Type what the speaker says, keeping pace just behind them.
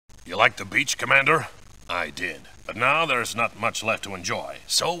You like the beach, Commander? I did. But now there's not much left to enjoy,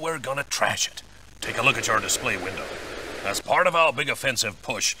 so we're gonna trash it. Take a look at your display window. As part of our big offensive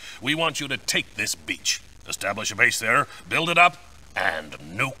push, we want you to take this beach, establish a base there, build it up, and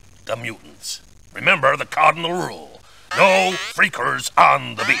nuke the mutants. Remember the cardinal rule. No freakers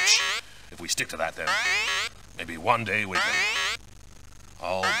on the beach. If we stick to that, then maybe one day we can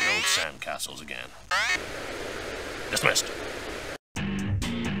all build sandcastles again. Dismissed.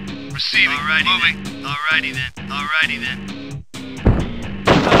 Receiving. Alrighty Moving. then. Alrighty then. Alrighty then.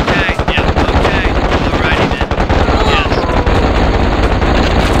 Okay. Yeah. Okay. Alrighty then. Yes.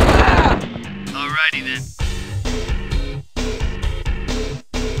 Alrighty then.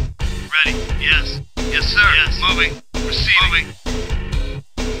 Ready. Yes. Yes, sir. Yes. Moving. Receiving. Moving.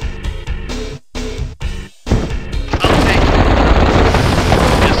 I'll take it.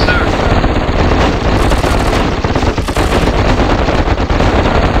 Yes, sir.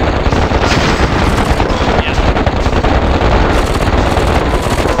 Yes.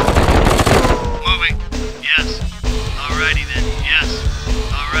 Moving. Yes. Alrighty then. Yes.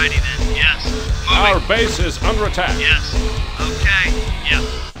 Alrighty then. Yes. Our Moving. base is under attack. Yes. Okay. Yeah.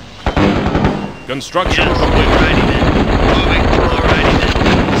 Construction Yes. complete. Alrighty then.